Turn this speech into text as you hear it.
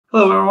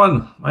Hello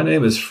everyone, my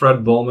name is Fred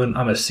Bohlmann.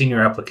 I'm a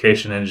Senior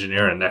Application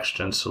Engineer at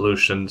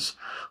NexGenSolutions.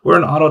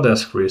 We're an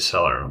Autodesk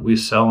reseller. We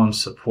sell and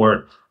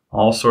support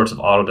all sorts of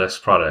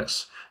Autodesk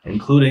products,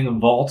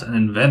 including Vault and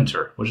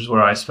Inventor, which is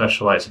where I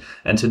specialize.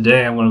 And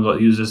today I'm going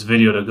to use this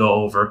video to go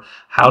over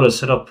how to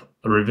set up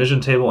a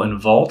revision table in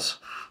Vault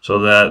so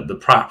that the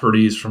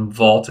properties from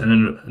Vault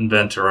and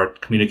Inventor are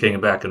communicating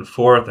back and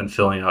forth and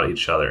filling out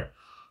each other.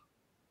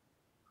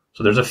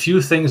 So there's a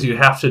few things you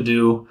have to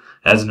do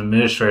as an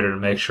administrator to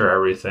make sure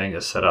everything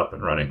is set up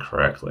and running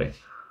correctly.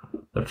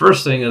 The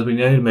first thing is we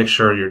need to make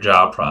sure your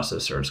job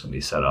processor is going to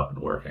be set up and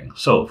working.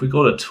 So if we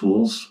go to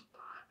Tools,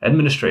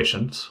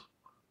 Administrations,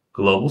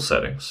 Global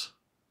Settings,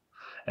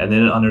 and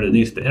then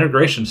underneath the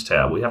Integrations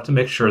tab, we have to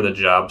make sure the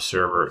job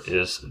server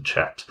is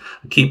checked.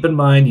 Keep in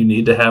mind you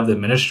need to have the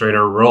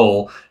administrator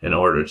role in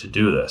order to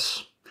do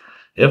this.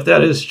 If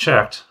that is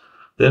checked,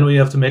 then we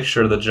have to make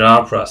sure the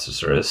job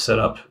processor is set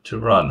up to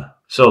run.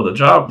 So the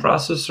job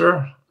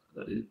processor,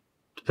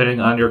 depending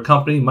on your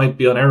company, might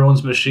be on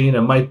everyone's machine.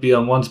 It might be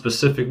on one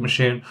specific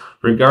machine.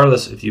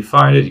 Regardless, if you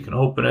find it, you can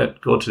open it,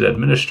 go to the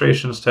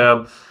Administrations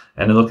tab,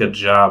 and look at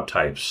job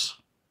types.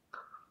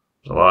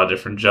 There's a lot of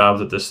different jobs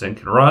that this thing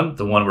can run.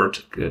 The one we're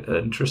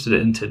interested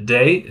in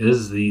today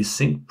is the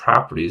Sync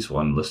Properties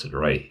one listed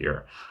right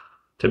here.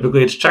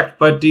 Typically, it's checked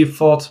by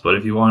default, but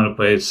if you want to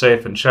play it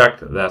safe and check,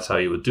 that's how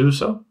you would do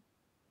so.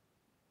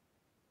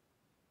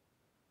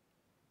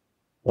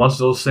 Once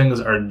those things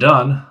are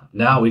done,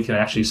 now we can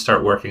actually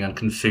start working on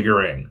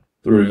configuring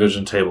the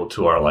revision table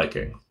to our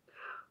liking.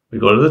 We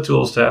go to the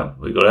Tools tab,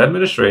 we go to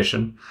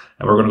Administration,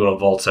 and we're going to go to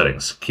Vault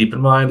Settings. Keep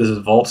in mind, this is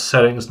Vault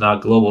Settings,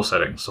 not Global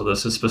Settings. So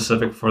this is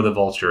specific for the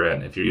vault you're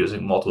in. If you're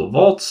using multiple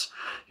vaults,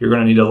 you're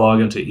going to need to log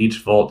into each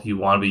vault you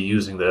want to be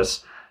using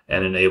this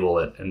and enable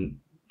it and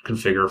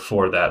configure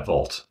for that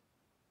vault.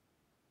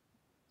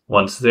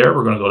 Once there,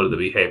 we're going to go to the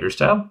Behaviors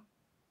tab.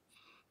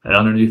 And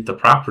underneath the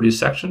Properties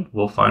section,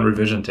 we'll find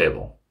Revision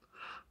Table.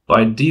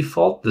 By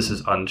default, this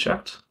is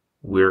unchecked.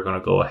 We're going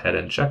to go ahead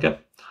and check it.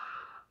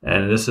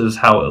 And this is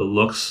how it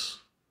looks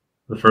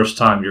the first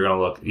time you're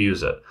going to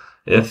use it.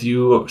 If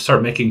you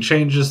start making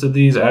changes to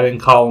these, adding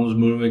columns,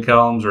 moving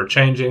columns, or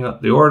changing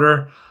the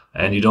order,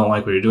 and you don't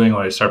like what you're doing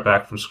when you start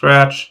back from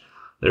scratch,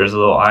 there's a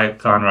little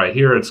icon right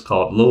here. It's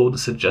called Load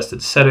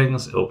Suggested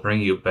Settings. It will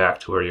bring you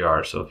back to where you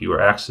are. So if you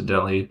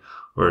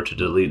were to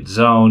delete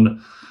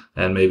zone,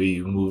 and maybe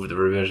you move the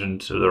revision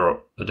to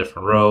a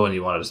different row and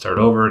you wanted to start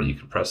over, you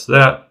can press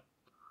that.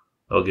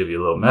 It'll give you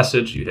a little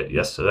message. You hit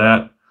yes to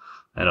that,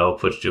 and it'll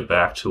put you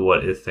back to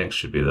what it thinks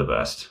should be the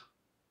best.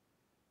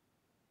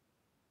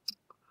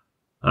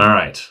 All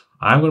right,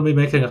 I'm going to be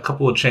making a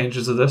couple of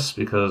changes to this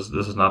because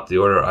this is not the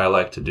order I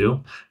like to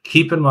do.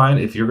 Keep in mind,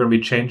 if you're going to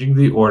be changing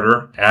the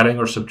order, adding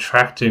or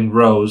subtracting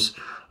rows,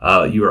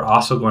 you are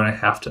also going to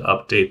have to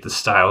update the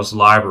styles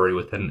library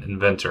within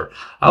Inventor.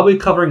 I'll be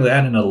covering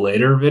that in a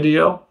later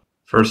video.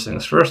 First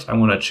things first, I'm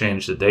going to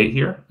change the date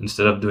here.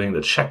 Instead of doing the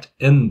checked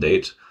in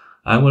date,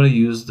 I'm going to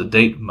use the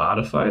date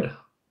modified.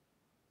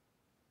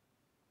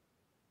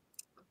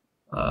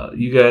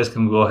 You guys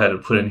can go ahead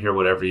and put in here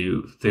whatever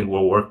you think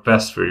will work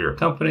best for your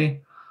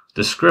company.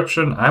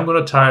 Description, I'm going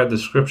to tie a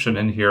description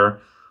in here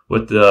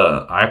with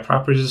the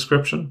iProperties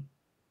description,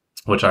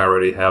 which I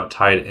already have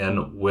tied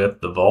in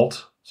with the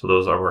Vault. So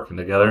those are working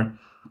together.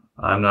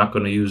 I'm not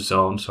going to use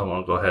zone, so I'm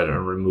going to go ahead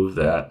and remove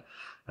that.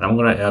 And I'm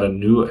going to add a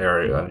new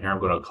area in here. I'm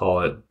going to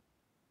call it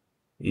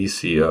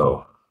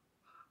ECO.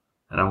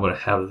 And I'm going to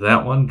have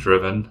that one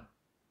driven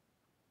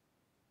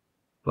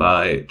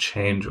by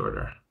change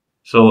order.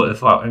 So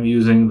if I'm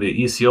using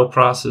the ECO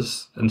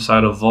process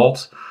inside of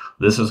Vault,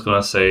 this is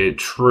going to say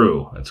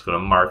true. It's going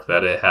to mark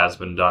that it has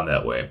been done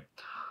that way.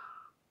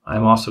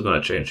 I'm also going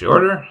to change the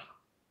order. I'm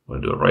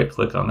going to do a right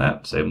click on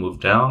that, say move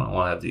down. I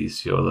want to have the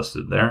ECO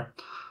listed there.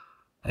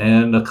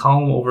 And a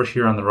column over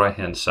here on the right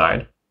hand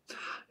side.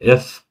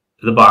 If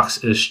the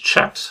box is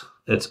checked,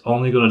 it's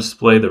only going to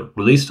display the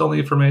released only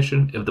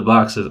information. If the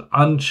box is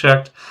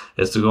unchecked,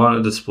 it's going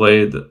to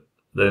display the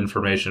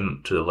information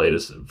to the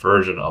latest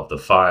version of the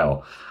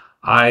file.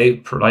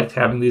 I like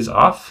having these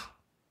off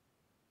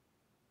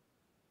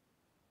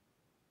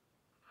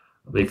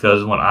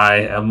because when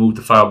I have moved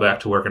the file back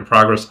to work in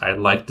progress, I'd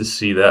like to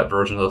see that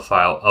version of the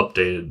file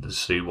updated to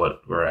see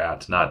what we're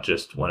at, not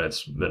just when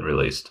it's been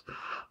released.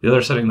 The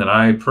other setting that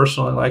I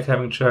personally like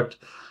having checked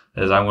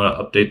is I'm going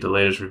to update the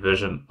latest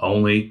revision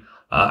only.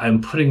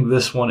 I'm putting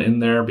this one in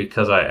there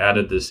because I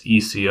added this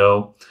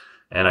ECO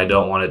and I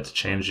don't want it to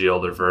change the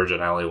older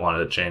version. I only wanted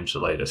to change the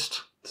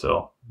latest.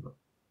 So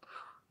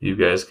you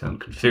guys can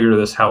configure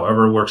this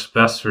however works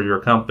best for your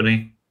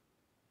company.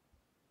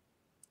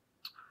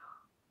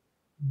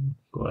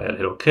 Go ahead,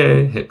 hit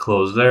OK, hit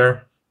close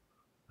there.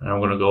 And I'm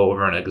going to go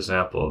over an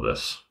example of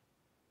this.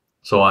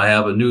 So I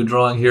have a new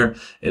drawing here.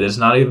 It is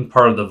not even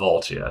part of the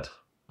Vault yet.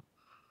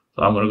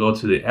 So I'm going to go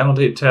to the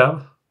Annotate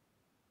tab.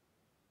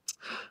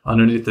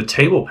 Underneath the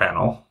Table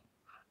panel,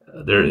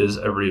 there is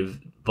a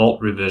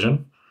Vault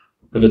revision.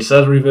 If it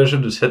says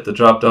revision, just hit the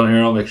drop down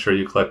arrow, make sure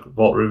you click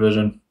Vault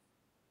revision.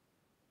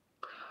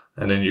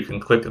 and then you can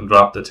click and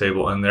drop the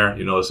table in there.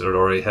 You notice it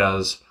already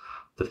has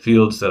the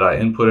fields that I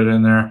inputted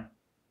in there.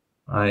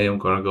 I am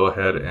going to go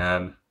ahead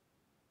and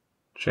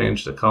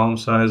change the column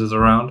sizes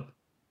around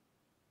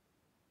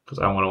because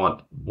I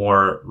want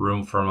more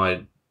room for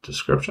my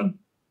description.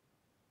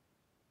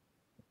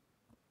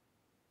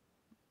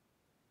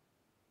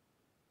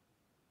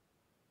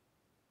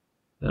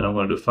 Then I'm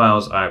going to do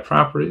Files,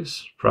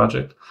 iProperties,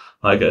 Project.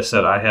 Like I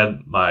said, I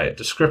had my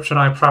description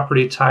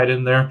iProperty tied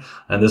in there,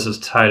 and this is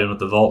tied in with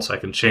the Vault, so I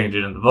can change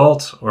it in the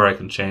Vault, or I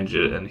can change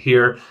it in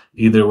here.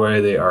 Either way,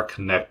 they are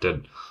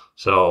connected.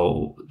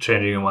 So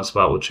changing in one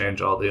spot will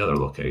change all the other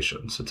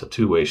locations. It's a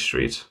two-way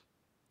street.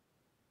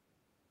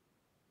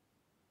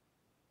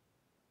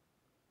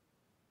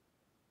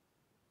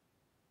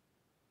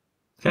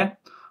 Okay,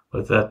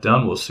 with that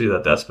done, we'll see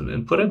that that's been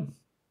inputted.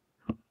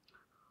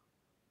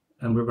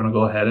 And we're going to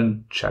go ahead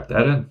and check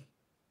that in.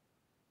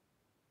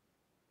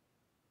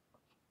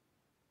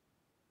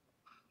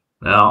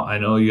 Now, I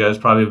know you guys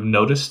probably have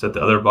noticed that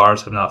the other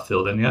bars have not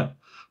filled in yet,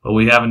 but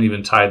we haven't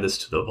even tied this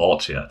to the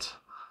Vault yet.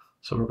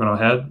 So we're going to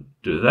go ahead and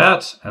do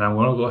that, and I'm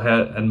going to go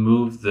ahead and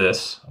move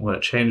this. I'm going to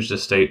change the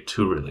state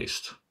to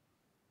released.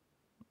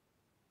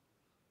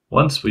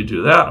 Once we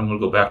do that, I'm going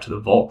to go back to the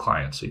Vault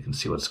client so you can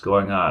see what's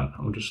going on.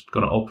 I'm just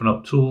going to open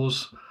up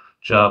Tools,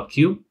 Job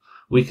Queue.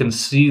 We can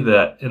see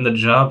that in the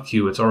job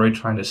queue, it's already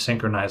trying to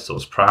synchronize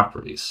those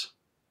properties.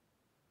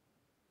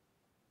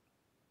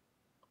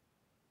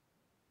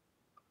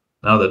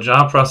 Now the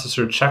job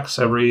processor checks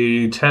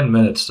every 10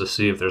 minutes to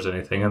see if there's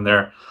anything in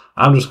there.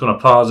 I'm just going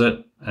to pause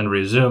it and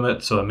resume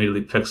it so it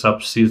immediately picks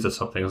up, sees that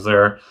something's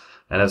there,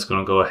 and it's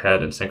going to go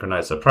ahead and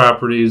synchronize the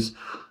properties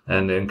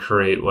and then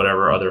create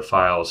whatever other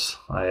files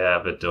I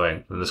have it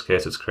doing. In this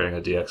case, it's creating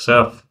a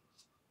DXF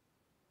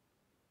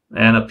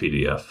and a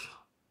PDF.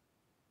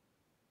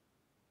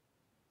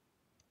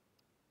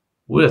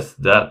 With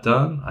that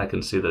done, I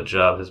can see the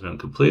job has been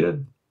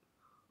completed.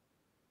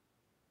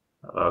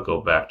 I'll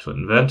go back to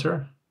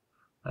Inventor.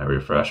 I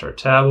refresh our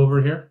tab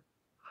over here.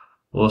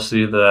 We'll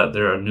see that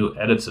there are new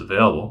edits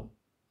available.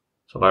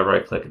 So if I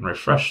right click and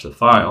refresh the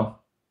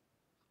file,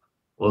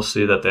 we'll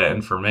see that that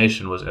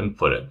information was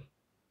inputted.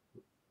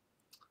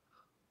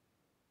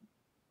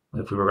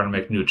 If we were going to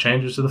make new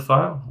changes to the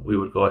file, we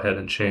would go ahead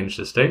and change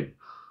the state,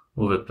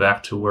 move it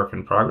back to work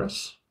in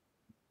progress,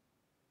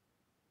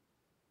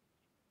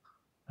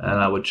 and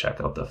I would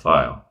check out the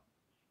file.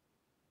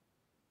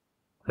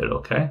 Hit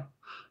OK.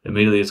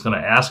 Immediately it's going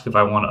to ask if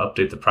I want to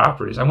update the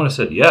properties. I'm going to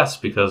say yes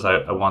because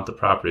I want the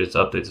properties to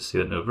update to see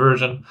the new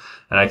version,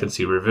 and I can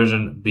see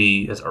revision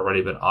B has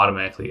already been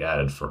automatically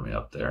added for me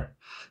up there.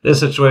 This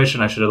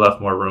situation, I should have left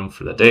more room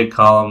for the date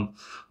column.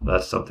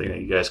 That's something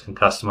that you guys can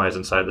customize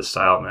inside the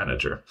Style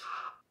Manager.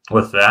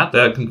 With that,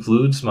 that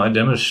concludes my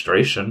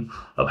demonstration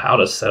of how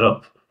to set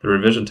up the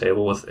revision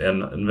table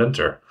within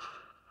Inventor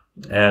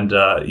and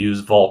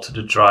use Vault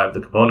to drive the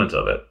components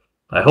of it.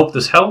 I hope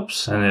this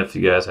helps, and if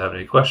you guys have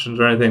any questions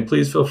or anything,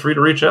 please feel free to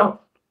reach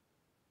out.